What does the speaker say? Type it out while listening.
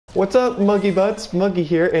What's up, Monkey Butts? Monkey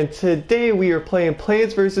here, and today we are playing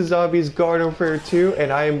Plants vs. Zombies Garden Warfare 2,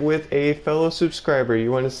 and I am with a fellow subscriber.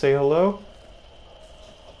 You want to say hello?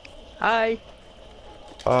 Hi.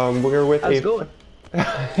 We're with How's it going?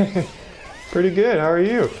 Pretty good. How are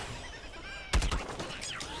you?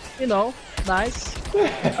 You know, nice.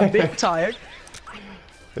 A bit tired.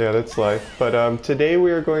 Yeah, that's life. But today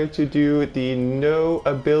we are going to do the No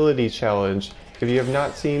Ability Challenge. If you have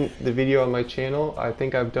not seen the video on my channel, I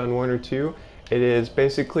think I've done one or two. It is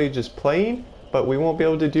basically just playing, but we won't be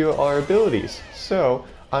able to do our abilities. So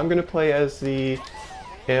I'm gonna play as the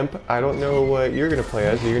imp. I don't know what you're gonna play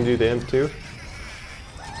as. You're gonna do the imp too?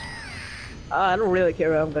 I don't really care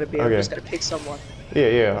where I'm gonna be. Okay. I'm just gonna pick someone.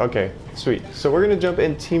 Yeah, okay, sweet. So we're gonna jump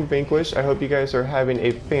in Team Vanquish. I hope you guys are having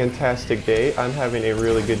a fantastic day. I'm having a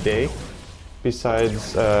really good day.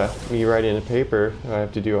 Besides me writing a paper I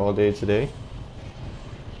have to do all day today.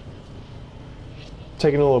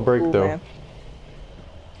 Taking a little break though. Man.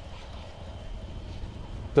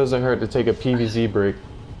 Doesn't hurt to take a PVZ break.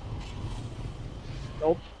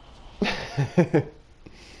 Nope.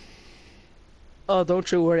 Oh,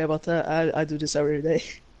 don't you worry about that. I do this every day.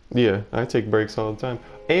 Yeah, I take breaks all the time.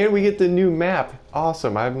 And we get the new map.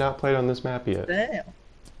 Awesome. I have not played on this map yet. Damn.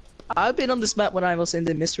 I've been on this map when I was in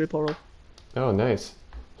the mystery portal. Oh, nice.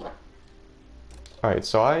 Alright,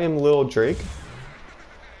 so I am Lil Drake.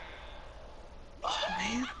 Oh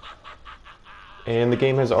man. And the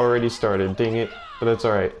game has already started. Dang it. But that's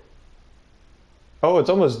alright. Oh, it's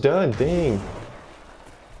almost done. Dang.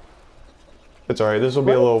 It's alright. This will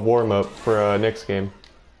be a little warm-up for next game.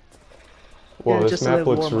 Whoa, Yeah, this map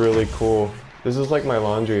looks really cool. This is like my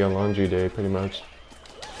laundry on laundry day, pretty much.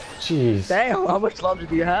 Jeez. Damn, how much laundry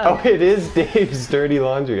do you have? Oh, it is Dave's dirty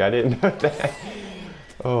laundry. I didn't know that.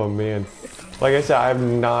 Oh, man. Like I said, I have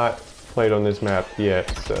not played on this map yet,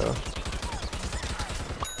 so...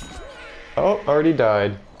 Oh, already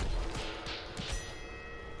died.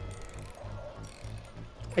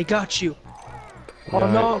 I got you. Oh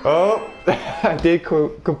Nice. no. Oh, I did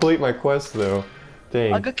complete my quest, though.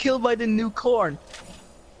 Dang. I got killed by the new corn.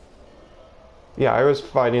 Yeah, I was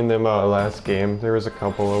fighting them last game. There was a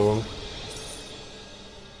couple of them.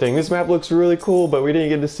 Dang, this map looks really cool, but we didn't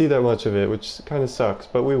get to see that much of it, which kind of sucks,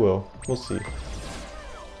 but we will. We'll see.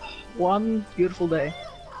 One beautiful day.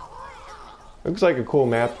 Looks like a cool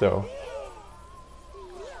map, though.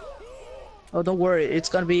 Oh, don't worry. It's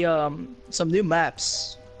gonna be some new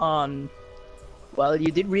maps on. Well,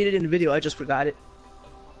 you did read it in the video. I just forgot it.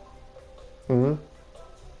 Mm-hmm.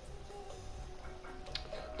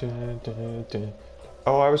 Dun, dun, dun.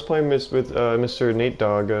 Oh, I was playing with Mr. Nate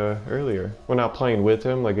Dogg earlier. Well, not playing with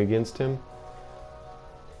him, like against him.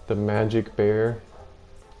 The Magic Bear.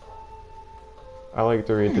 I like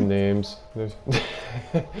to read the names. The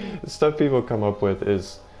stuff people come up with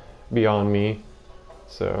is beyond me.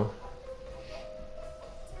 So.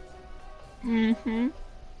 Mm-hmm.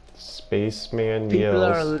 Spaceman People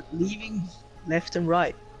yells. are leaving left and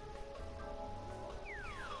right.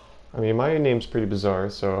 I mean, my name's pretty bizarre,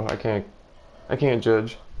 so I can't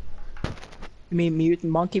judge. You mean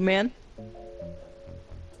MutantMonkeyMan?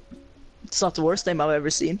 It's not the worst name I've ever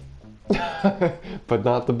seen. But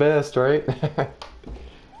not the best, right?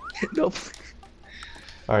 Nope.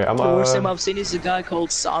 Alright, I'm The worst name I've seen is a guy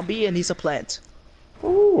called Zombie, and he's a plant.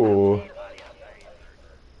 Ooh.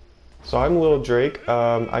 So I'm Lil Drake.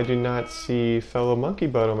 I do not see fellow Monkey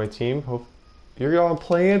Butt on my team. Hope you're on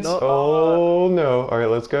plants? No. Oh no. Alright,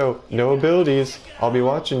 let's go. No abilities. I'll be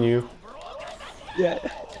watching you. Yeah.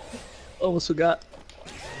 Almost forgot.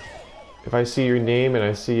 If I see your name and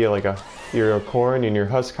I see like you're a corn and you're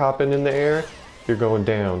husk hopping in the air, you're going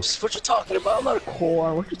down. Just what you talking about? I'm not a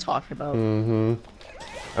corn. What you talking about? Mm-hmm.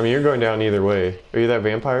 I mean, you're going down either way. Are you that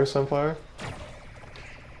vampire sunflower?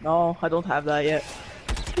 No, I don't have that yet.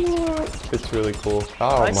 What? It's really cool.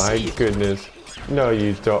 Oh I my see you. goodness. No,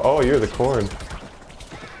 you don't. Oh, you're the corn.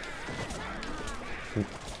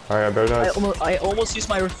 Alright, I better not. I almost used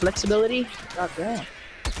my reflexibility. God damn.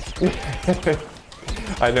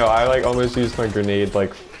 I know, I like almost used my grenade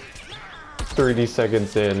like 30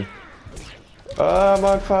 seconds in. Oh, I'm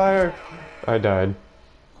on fire! I died.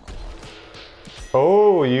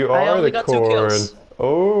 Oh, you I are only the got 2 corn. kills.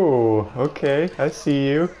 Oh, okay, I see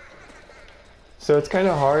you. So it's kind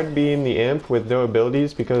of hard being the imp with no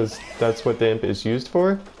abilities because that's what the imp is used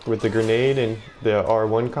for, with the grenade and the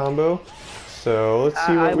R1 combo. So let's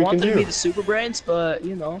see what we can do. I wanted to be the super brains, but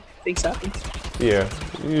you know, things happen. Yeah,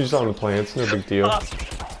 you're just on the plants, no big deal.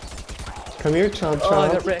 Come here, Chomp Chomp. Oh,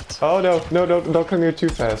 I got wrecked. Oh no, don't come here too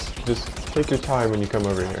fast. Just take your time when you come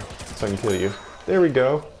over here, so I can kill you. There we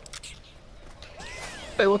go.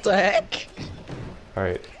 Wait, what the heck?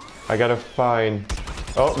 Alright, I gotta find...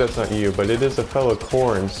 Oh, that's not you, but it is a fellow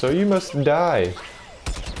corn, so you must die.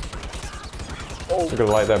 Oh, I'm gonna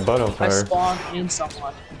light that butt on I fire. spawned in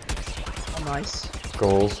someone. Oh, nice.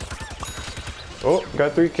 Goals. Oh,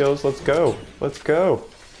 got 3 kills. Let's go. Let's go.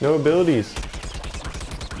 No abilities.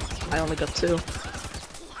 I only got 2.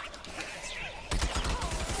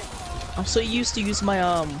 I'm so used to use my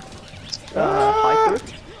Hyper.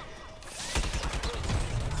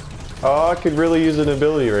 Oh, I could really use an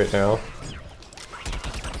ability right now.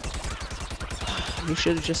 You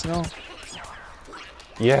should have just known.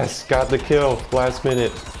 Yes, got the kill last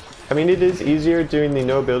minute. I mean, it is easier doing the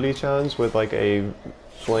no ability challenge with like a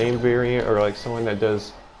flame variant or like someone that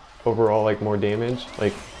does overall like more damage,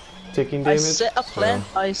 like ticking damage. I set a plant.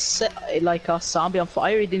 So. I set like a zombie on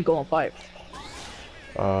fire. He didn't go on fire.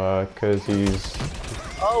 Cause he's...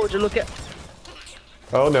 Oh, would you look at...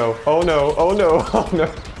 Oh no, oh no, oh no, oh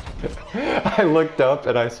no. I looked up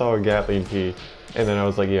and I saw a Gatling key. And then I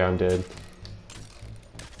was like, yeah, I'm dead.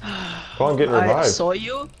 Oh, I'm getting revived. I saw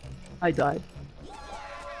you. I died.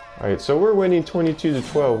 Alright, so we're winning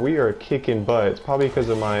 22-12. We are kicking butt. It's probably because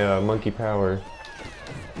of my monkey power.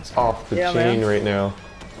 It's off the chain man. Right now.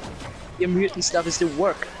 Your mutant stuff is still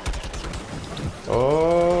work.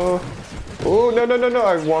 Oh... Oh, no, no, no, no,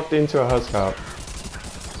 I walked into a husk hop.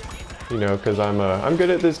 You know, because I'm good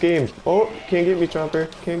at this game. Oh, can't get me, Chomper.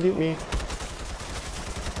 Can't get me.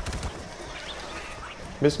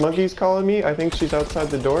 Miss Monkey's calling me. I think she's outside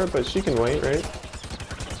the door, but she can wait, right?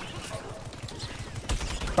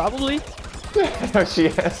 Probably. She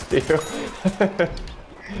has to.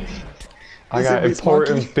 I got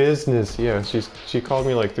important business. Yeah, she called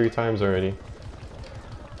me like 3 times already.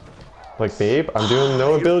 Like, babe, I'm doing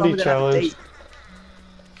no ability challenge.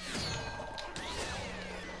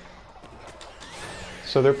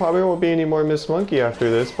 So there probably won't be any more Miss Monkey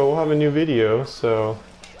after this, but we'll have a new video, so...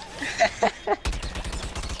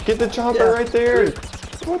 Get the chomper right there!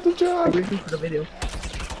 What the job? I'm for the video.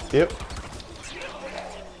 Yep.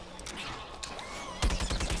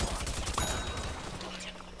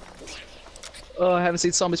 Oh, I haven't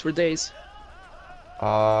seen zombies for days.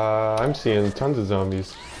 I'm seeing tons of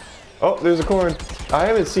zombies. Oh, there's a corn. I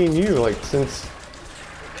haven't seen you like since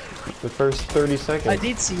the first 30 seconds. I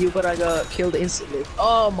did see you, but I got killed instantly.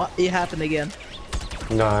 Oh my! It happened again.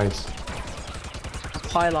 Nice. A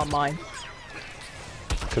pile on mine.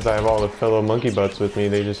 Because I have all the fellow monkey butts with me.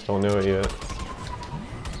 They just don't know it yet.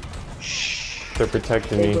 Shh. They're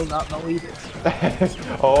protecting me. They will not know either.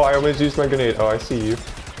 Oh, I almost used my grenade. Oh, I see you.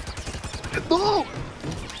 No!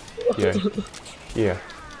 Yeah. Yeah.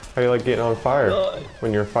 How do you like getting on fire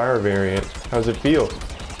when you're a fire variant? How's it feel?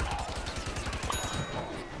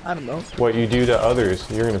 I don't know. What you do to others,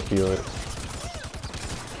 you're gonna feel it.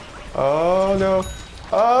 Oh no!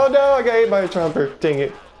 Oh no! I got hit by a chomper. Dang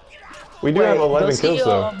it! We do have 11 kills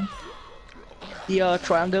though. The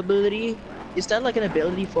triangle ability, is that like an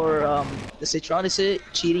ability for the Citron? Is it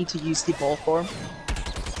cheating to use the ball form?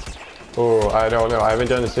 Oh, I don't know. I haven't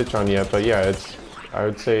done the Citron yet, but yeah, it's. I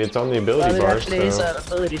would say it's on the ability bar. Actually, so. Is an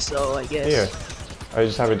ability, so I guess. Yeah, I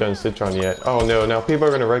just haven't done Citron yet. Oh no! Now people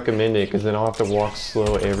are gonna recommend it because then I'll have to walk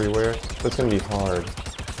slow everywhere. That's gonna be hard.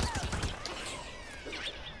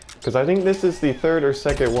 Because I think this is the 3rd or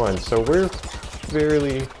 2nd one, so we're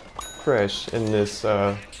fairly fresh in this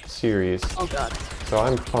series. Oh god. So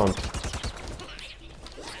I'm pumped.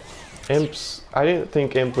 Imps, I didn't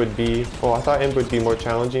think Imp would be, well, I thought Imp would be more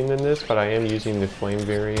challenging than this, but I am using the flame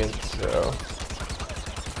variant, so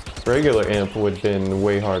regular Imp would have been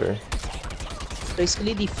way harder.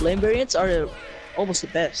 Basically, the flame variants are almost the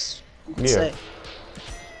best, you could say.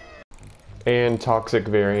 And toxic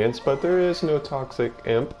variants, but there is no toxic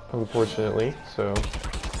Imp, unfortunately, so.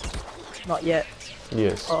 Not yet.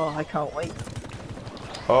 Yes. Oh, I can't wait.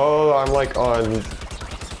 Oh, I'm like on...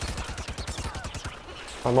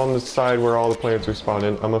 I'm on the side where all the plants are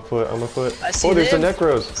spawning. I'm a foot, I'm a foot. I see oh, there's them. the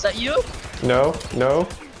Necros. Is that you? No, no.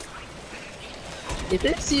 It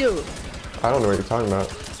is you. I don't know what you're talking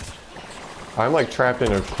about. I'm like trapped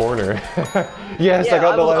in a corner. Yes, yeah, I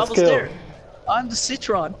got the last kill. There. I'm the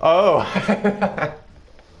Citron. Oh.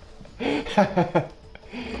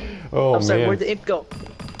 Oh, I'm sorry, man. where'd the imp go?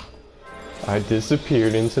 I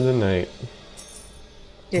disappeared into the night.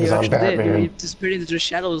 Yeah, you I'm actually did. You Batman. disappeared into the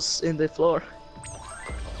shadows in the floor.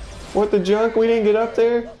 What the junk? We didn't get up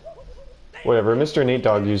there? Whatever, Mr. Nate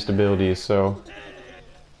Dogg used abilities, so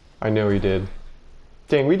I know he did.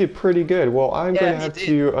 Dang, we did pretty good. Well, I'm going to have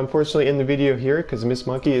to, unfortunately, end the video here because Miss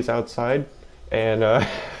Monkey is outside and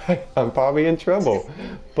I'm probably in trouble.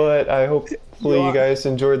 But I hope you guys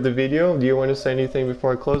enjoyed the video. Do you want to say anything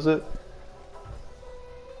before I close it?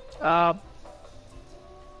 I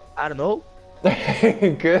I don't know.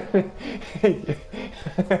 Good.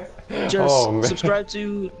 Just Oh man. subscribe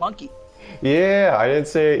to Monkey. Yeah, I didn't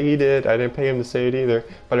say it, he did. I didn't pay him to say it either.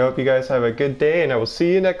 But I hope you guys have a good day, and I will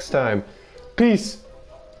see you next time. Peace.